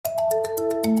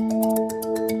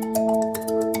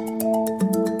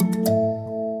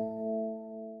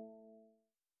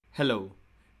Hello,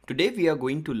 today we are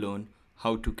going to learn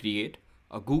how to create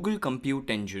a Google Compute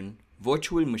Engine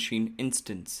virtual machine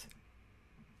instance.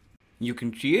 You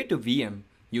can create a VM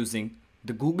using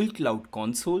the Google Cloud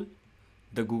Console,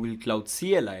 the Google Cloud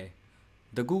CLI,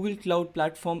 the Google Cloud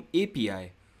Platform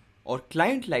API, or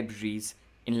client libraries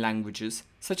in languages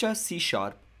such as C#,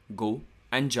 Go,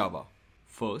 and Java.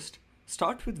 First,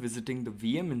 start with visiting the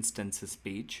VM instances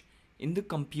page in the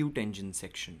Compute Engine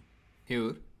section.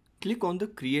 Here, click on the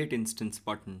Create Instance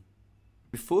button.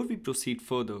 Before we proceed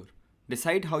further,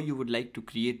 decide how you would like to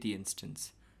create the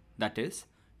instance. That is,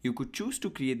 you could choose to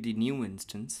create the new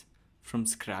instance from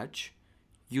scratch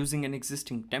using an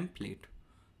existing template,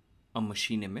 a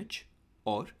machine image,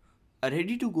 or a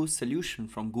ready-to-go solution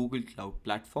from Google Cloud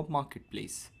Platform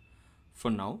Marketplace. For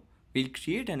now, we'll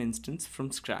create an instance from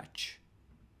scratch.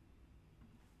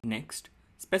 Next,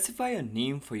 specify a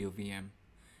name for your VM.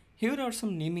 Here are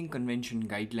some naming convention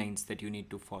guidelines that you need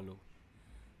to follow.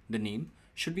 The name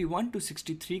should be 1 to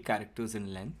 63 characters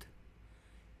in length.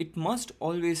 It must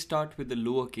always start with a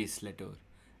lowercase letter,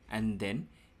 and then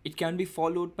it can be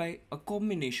followed by a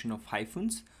combination of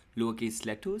hyphens, lowercase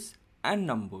letters, and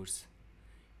numbers.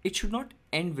 It should not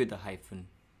end with a hyphen.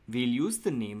 We'll use the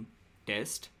name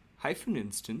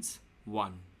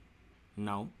test-instance1.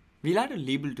 Now, we'll add a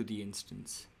label to the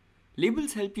instance.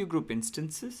 Labels help you group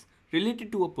instances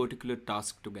related to a particular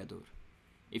task together.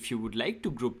 If you would like to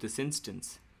group this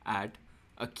instance, add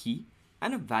a key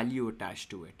and a value attached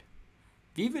to it.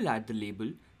 We will add the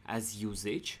label as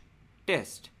usage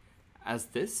test, as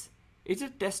this is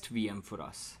a test VM for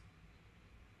us.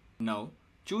 Now,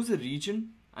 choose a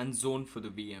region and zone for the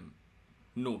VM.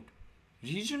 Note,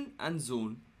 region and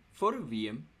zone for a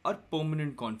VM are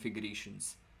permanent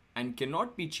configurations and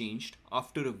cannot be changed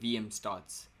after a VM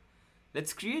starts.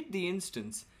 Let's create the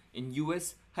instance in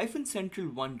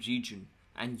US-Central1 region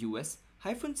and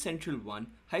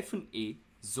US-Central1-A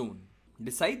zone.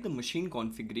 Decide the machine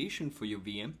configuration for your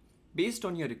VM based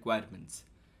on your requirements.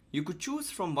 You could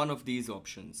choose from one of these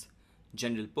options: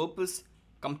 general purpose,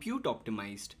 compute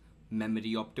optimized,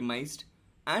 memory optimized,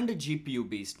 and a GPU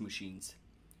based machines.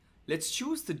 Let's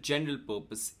choose the general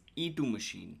purpose E2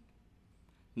 machine.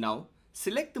 Now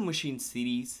select the machine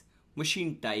series,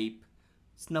 machine type,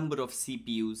 number of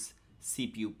CPUs,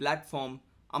 CPU platform,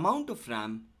 amount of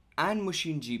RAM, and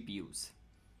machine GPUs.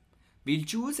 We'll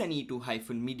choose an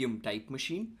E2-medium type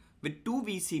machine with 2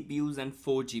 vCPUs and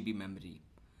 4 GB memory.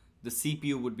 The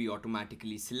CPU would be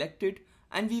automatically selected,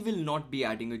 and we will not be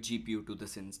adding a GPU to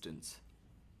this instance.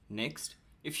 Next,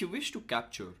 if you wish to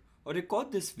capture or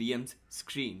record this VM's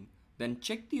screen, then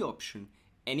check the option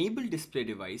Enable Display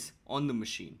Device on the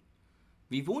machine.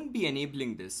 We won't be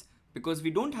enabling this because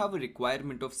we don't have a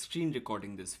requirement of screen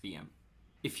recording this VM.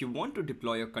 If you want to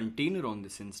deploy a container on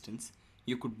this instance,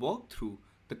 you could walk through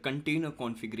the container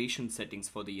configuration settings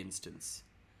for the instance.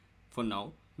 For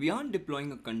now, we aren't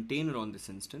deploying a container on this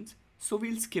instance, so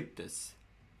we'll skip this.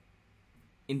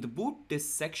 In the boot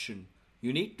disk section,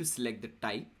 you need to select the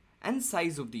type and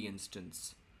size of the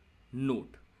instance.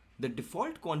 Note, the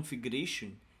default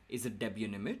configuration is a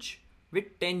Debian image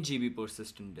with 10 GB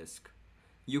persistent disk.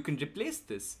 You can replace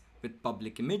this with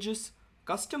public images,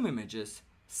 custom images,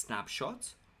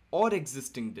 snapshots, or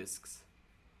existing disks.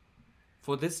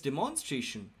 For this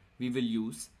demonstration, we will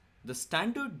use the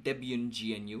standard Debian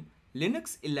GNU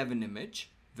Linux 11 image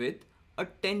with a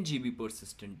 10 GB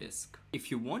persistent disk.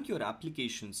 If you want your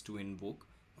applications to invoke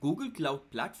Google Cloud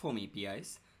Platform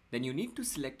APIs, then you need to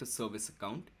select a service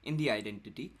account in the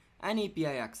Identity and API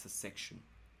Access section.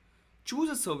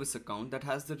 Choose a service account that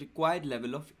has the required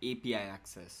level of API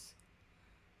access.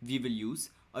 We will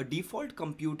use a default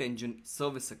Compute Engine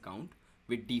service account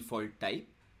with default type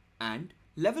and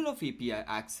level of API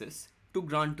access to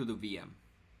grant to the VM.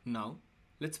 Now,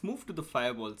 let's move to the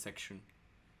Firewall section.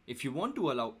 If you want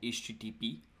to allow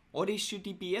HTTP or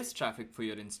HTTPS traffic for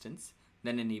your instance,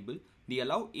 then enable the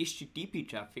Allow HTTP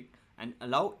traffic and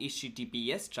Allow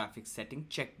HTTPS traffic setting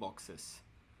checkboxes.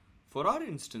 For our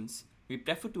instance, we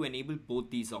prefer to enable both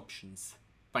these options.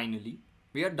 Finally,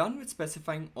 we are done with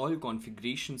specifying all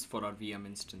configurations for our VM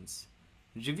instance.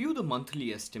 Review the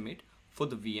monthly estimate for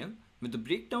the VM with the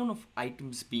breakdown of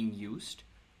items being used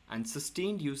and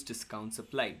sustained use discounts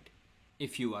applied.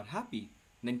 If you are happy,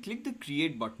 then click the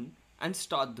Create button and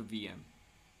start the VM.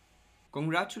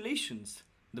 Congratulations!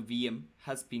 The VM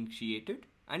has been created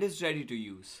and is ready to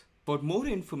use. For more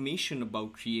information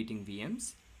about creating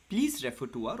VMs, please refer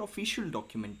to our official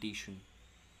documentation.